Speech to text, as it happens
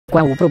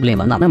Qual o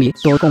problema, Nanami?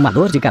 Tô com uma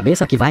dor de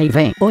cabeça que vai e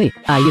vem. Oi,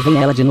 aí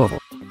vem ela de novo.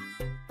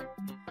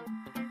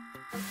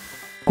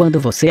 Quando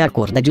você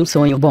acorda de um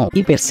sonho bom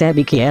e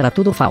percebe que era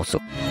tudo falso.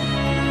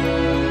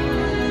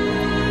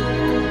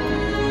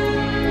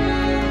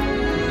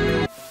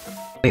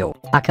 Eu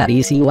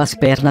acaricio as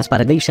pernas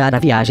para deixar a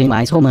viagem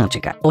mais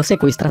romântica. O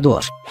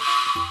sequestrador.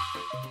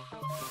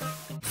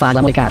 Fala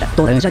molecada,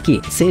 Toranja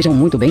aqui, sejam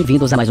muito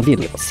bem-vindos a mais um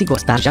vídeo. Se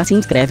gostar já se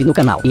inscreve no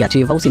canal e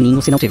ativa o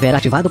sininho se não tiver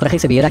ativado para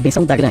receber a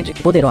benção da grande,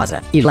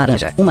 poderosa e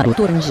laranja, uma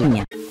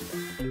Toranjinha.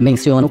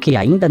 Menciono que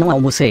ainda não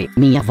almocei,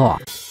 minha avó.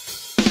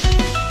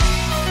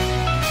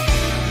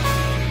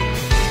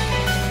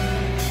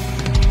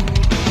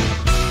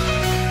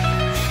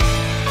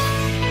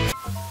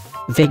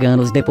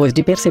 Veganos depois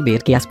de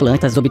perceber que as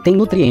plantas obtêm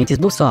nutrientes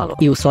do solo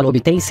e o solo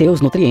obtém seus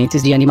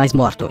nutrientes de animais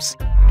mortos.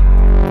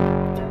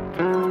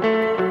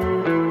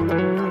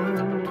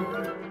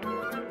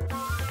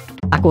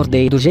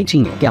 Acordei do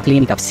jeitinho que a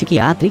clínica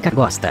psiquiátrica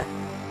gosta.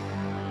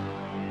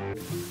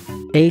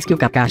 Eis que o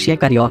Kakashi é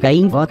carioca e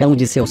invoca um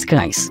de seus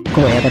cães.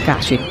 Qual é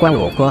Kakashi? Qual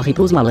ocorre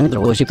pros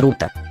malandros hoje,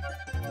 truta?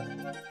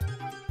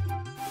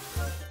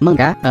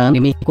 Mangá,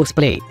 anime,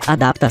 cosplay,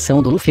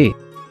 adaptação do Luffy.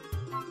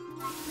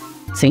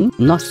 Sim,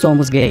 nós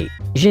somos gay.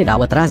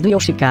 Geral atrás do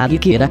Yoshikage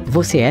Kira,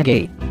 você é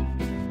gay.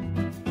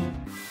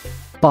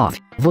 Pov,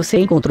 você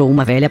encontrou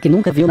uma velha que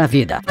nunca viu na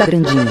vida. Tá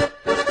grandinho.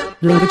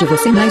 Lembro de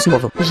você mais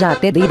novo, já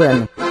até dei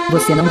banho.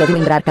 Você não deve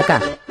lembrar,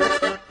 Kaká.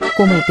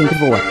 Como o tempo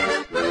voa.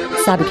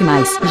 Sabe o que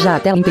mais? Já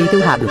até limpei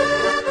teu rabo.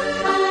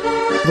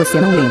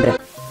 Você não lembra.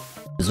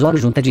 Zoro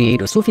junta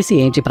dinheiro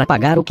suficiente pra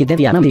pagar o que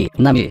deve a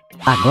Nami.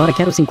 Agora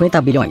quero 50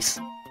 bilhões.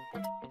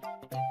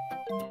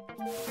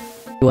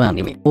 O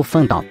anime, o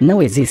fandom,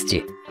 não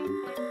existe.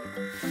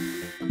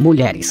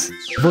 Mulheres.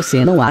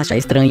 Você não acha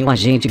estranho a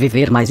gente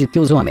viver mais do que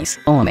os homens?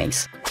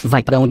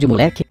 Vai pra onde,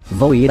 moleque?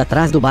 Vou ir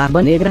atrás do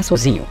Barba Negra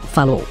sozinho.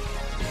 Falou.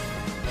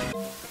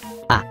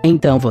 Ah,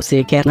 então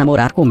você quer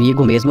namorar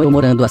comigo mesmo eu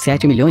morando a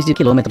 7 milhões de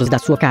quilômetros da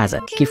sua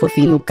casa? Que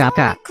fofinho,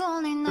 kaká.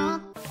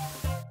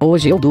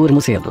 Hoje eu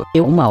durmo cedo.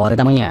 Eu 1h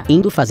da manhã,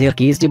 indo fazer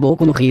kiss de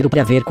boco no rio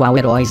pra ver qual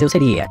heróis eu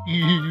seria.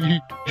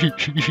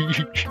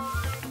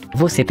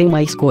 Você tem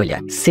uma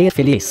escolha, ser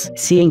feliz,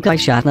 se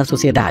encaixar na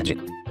sociedade.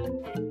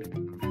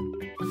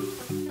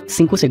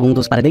 5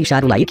 segundos para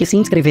deixar o like e se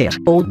inscrever,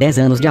 ou 10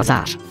 anos de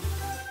azar.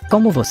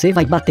 Como você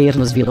vai bater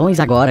nos vilões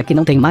agora que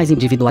não tem mais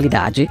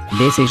individualidade?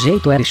 Desse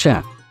jeito,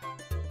 Erishan.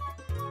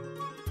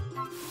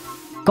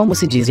 Como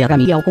se diz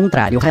Yarami ao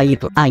contrário,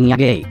 Raito, ainha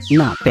gay.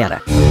 Não,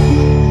 pera.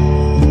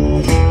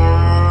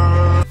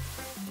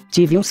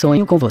 Tive um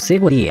sonho com você,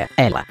 guria.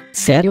 Ela.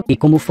 Sério? E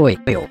como foi?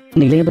 Eu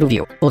nem lembro,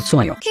 viu? O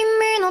sonho.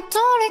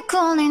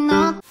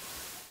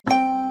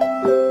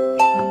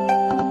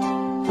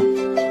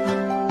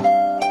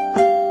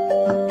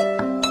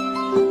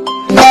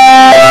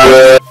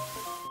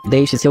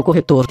 Deixe seu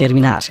corretor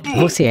terminar.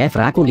 Você é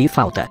fraco, lhe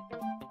falta.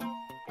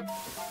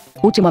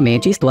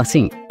 Ultimamente estou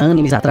assim,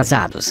 animes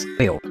atrasados.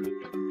 Eu.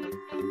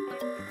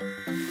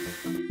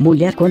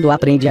 Mulher quando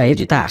aprende a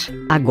editar.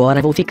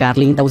 Agora vou ficar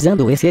linda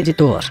usando esse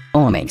editor.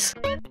 Homens.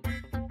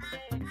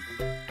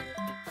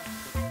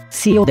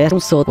 Se eu der um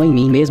soco em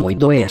mim mesmo e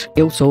doer,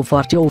 eu sou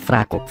forte ou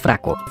fraco?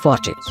 Fraco,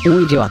 forte, um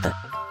idiota.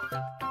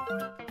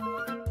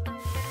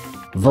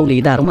 Vou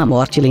lhe dar uma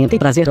morte lenta e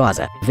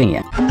prazerosa.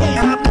 Venha.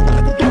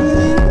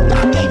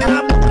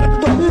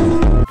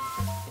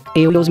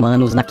 Eu e os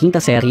manos na quinta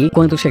série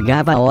quando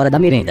chegava a hora da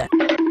merenda.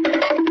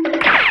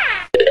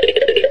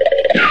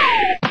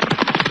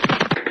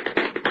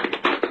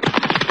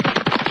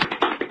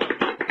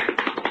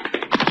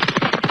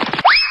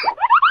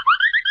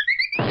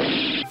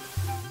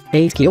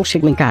 Eis que eu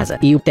chego em casa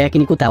e o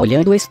técnico tá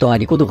olhando o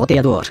histórico do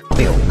roteador.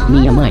 Eu,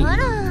 minha mãe.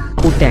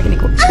 O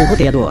técnico, o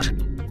roteador.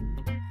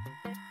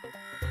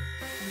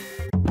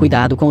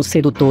 Cuidado com os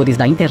sedutores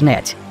da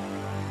internet.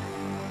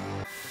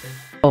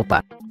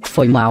 Opa,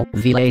 foi mal,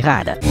 vila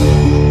errada.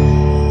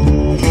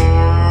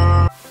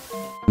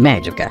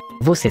 Médica,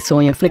 você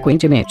sonha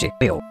frequentemente?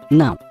 Eu,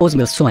 não, os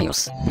meus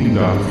sonhos.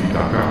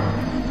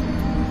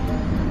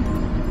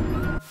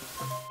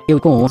 Eu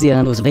com 11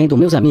 anos vendo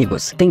meus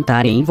amigos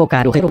tentarem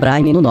invocar o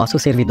Herobrine no nosso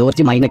servidor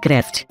de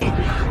Minecraft.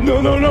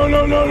 Não.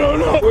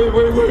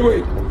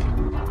 Wait.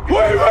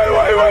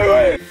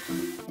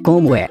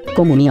 Como é,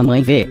 como minha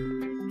mãe vê.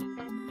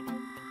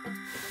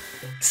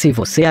 Se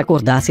você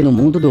acordasse no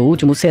mundo do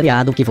último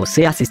seriado que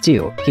você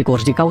assistiu, que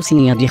cor de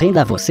calcinha de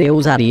renda você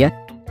usaria?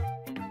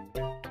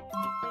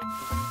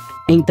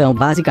 Então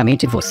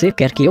basicamente você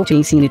quer que eu te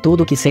ensine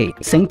tudo o que sei,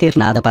 sem ter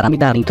nada para me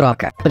dar em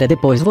troca, para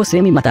depois você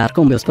me matar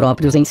com meus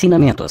próprios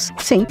ensinamentos.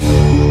 Sim.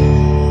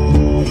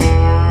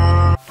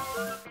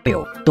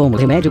 Eu tomo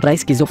remédio para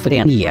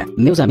esquizofrenia,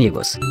 meus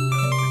amigos.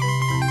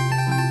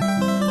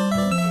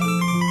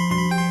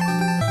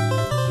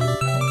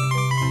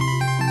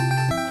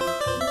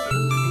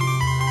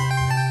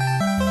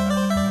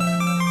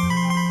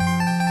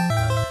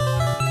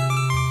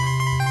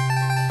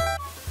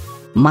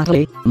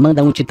 Marley,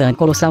 manda um titã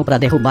colossal para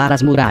derrubar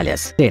as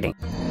muralhas. Terem.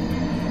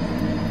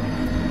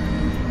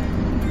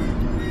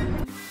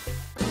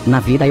 Na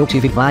vida eu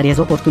tive várias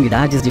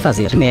oportunidades de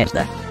fazer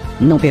merda.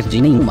 Não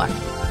perdi nenhuma.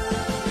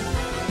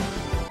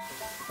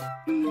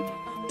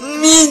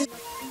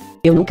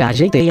 Eu nunca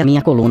ajeitei a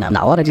minha coluna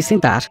na hora de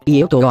sentar, e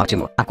eu tô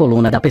ótimo, a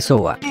coluna da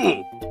pessoa.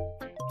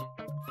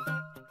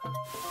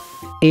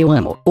 Eu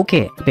amo, o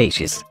quê?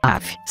 Peixes,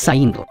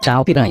 saindo,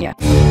 tchau piranha.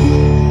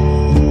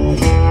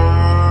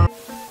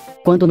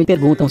 Quando me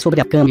perguntam sobre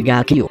a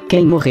Kamiga-Kill,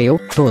 quem morreu?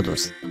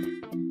 Todos.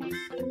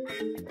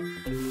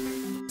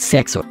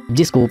 Sexo,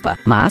 desculpa,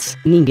 mas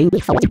ninguém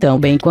me fala tão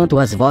bem quanto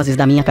as vozes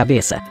da minha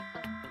cabeça.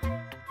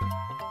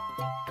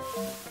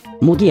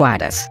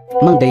 Mugiwaras.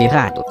 Mandei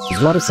errado,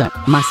 Zoro-san,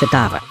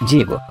 macetava,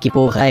 digo, que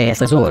porra é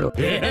essa, Zoro?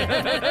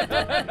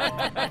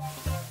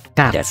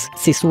 Caras,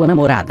 se sua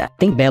namorada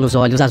tem belos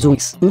olhos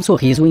azuis, um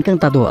sorriso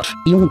encantador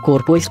e um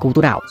corpo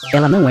escultural,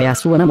 ela não é a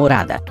sua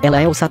namorada,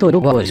 ela é o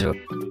Satoru Gojo.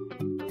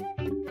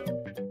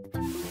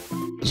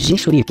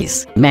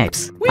 Jinchurikis,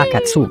 Maps,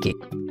 Akatsuki.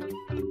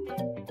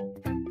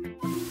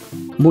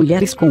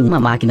 Mulheres com uma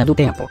máquina do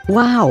tempo.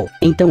 Uau!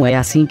 Então é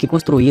assim que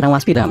construíram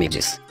as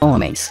pirâmides.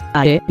 Homens.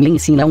 Aê, me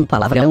ensina um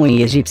palavrão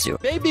em egípcio.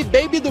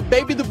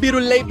 Baby do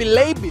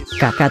biruleibe.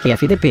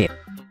 KKTFDP.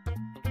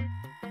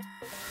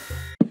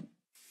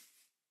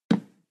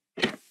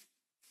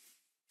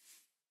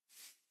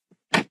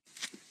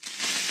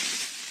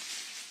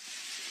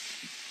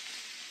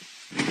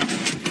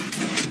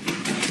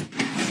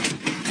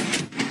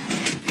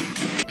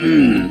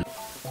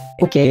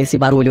 O que é esse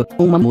barulho?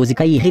 Uma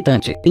música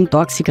irritante,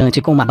 intoxicante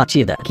com uma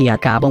batida que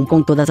acabam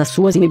com todas as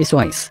suas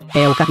inibições.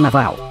 É o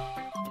carnaval.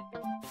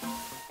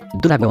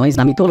 Dragões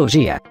na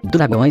mitologia,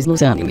 dragões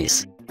nos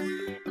animes.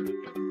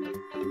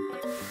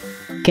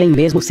 Quem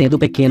mesmo sendo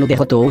pequeno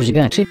derrotou o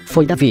gigante,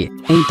 foi Davi.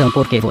 Então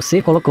por que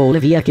você colocou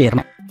Levi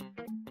Ackerman?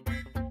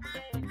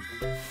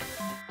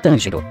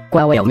 Tanjiro,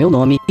 qual é o meu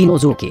nome?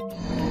 Inozuki.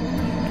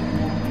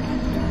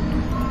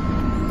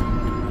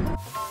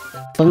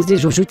 Fãs de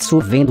Jujutsu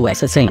vendo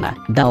essa cena.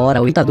 Da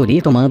hora o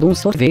Itadori tomando um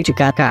sorvete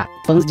kk.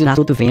 Fãs de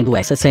Naruto vendo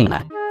essa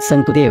cena.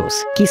 Santo Deus,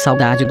 que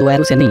saudade do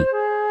Ero Senin.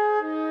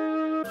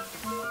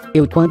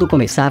 Eu quando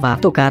começava a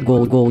tocar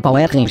Go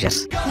Power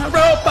Rangers.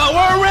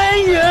 Power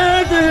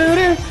Ranger!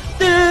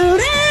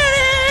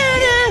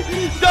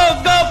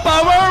 Go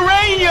Power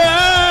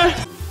Ranger!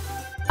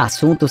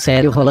 Assunto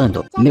sério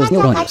rolando, meus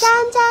neurônios.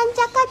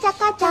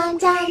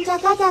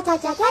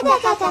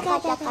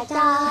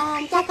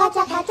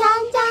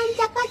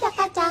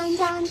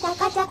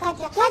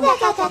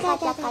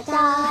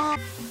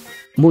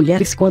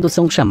 Mulheres quando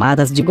são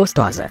chamadas de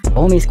gostosa,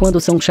 homens quando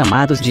são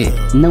chamados de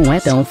não é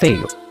tão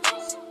feio.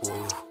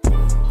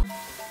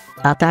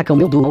 Atacam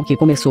meu duo que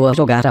começou a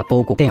jogar há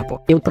pouco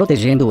tempo, eu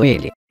protegendo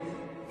ele.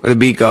 Where'd the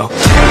beat go?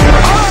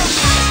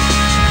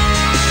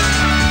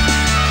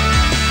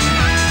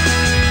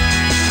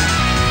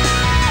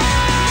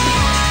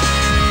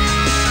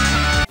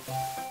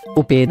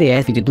 O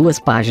PDF de 2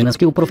 páginas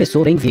que o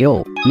professor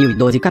enviou,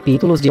 1012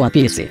 capítulos de One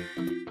Piece.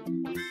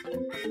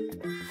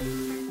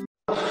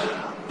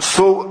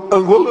 Sou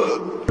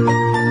angolano.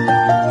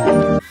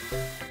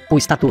 O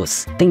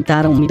status.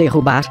 Tentaram me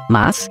derrubar,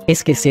 mas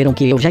esqueceram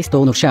que eu já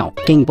estou no chão.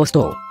 Quem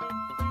postou?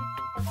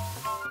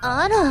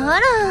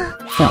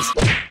 Fãs.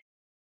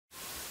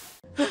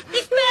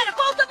 Espera,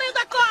 qual o tamanho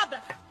da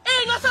cobra?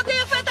 Ei, nossa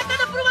aldeia foi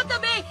atacada por uma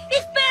também.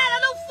 Espera,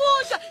 não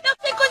fuja. Eu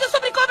sei coisas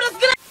sobre cobras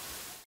grandes.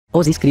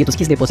 Os inscritos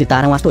que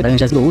depositaram as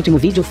toranjas no último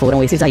vídeo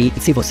foram esses aí.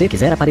 Se você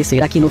quiser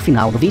aparecer aqui no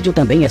final do vídeo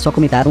também é só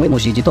comentar um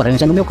emoji de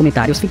toranja no meu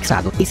comentários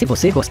fixado. E se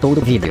você gostou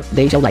do vídeo,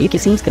 deixa o like e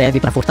se inscreve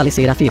pra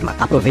fortalecer a firma.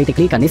 Aproveita e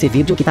clica nesse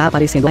vídeo que tá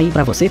aparecendo aí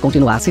pra você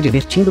continuar se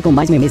divertindo com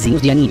mais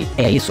memezinhos de anime.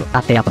 É isso,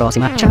 até a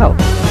próxima, tchau!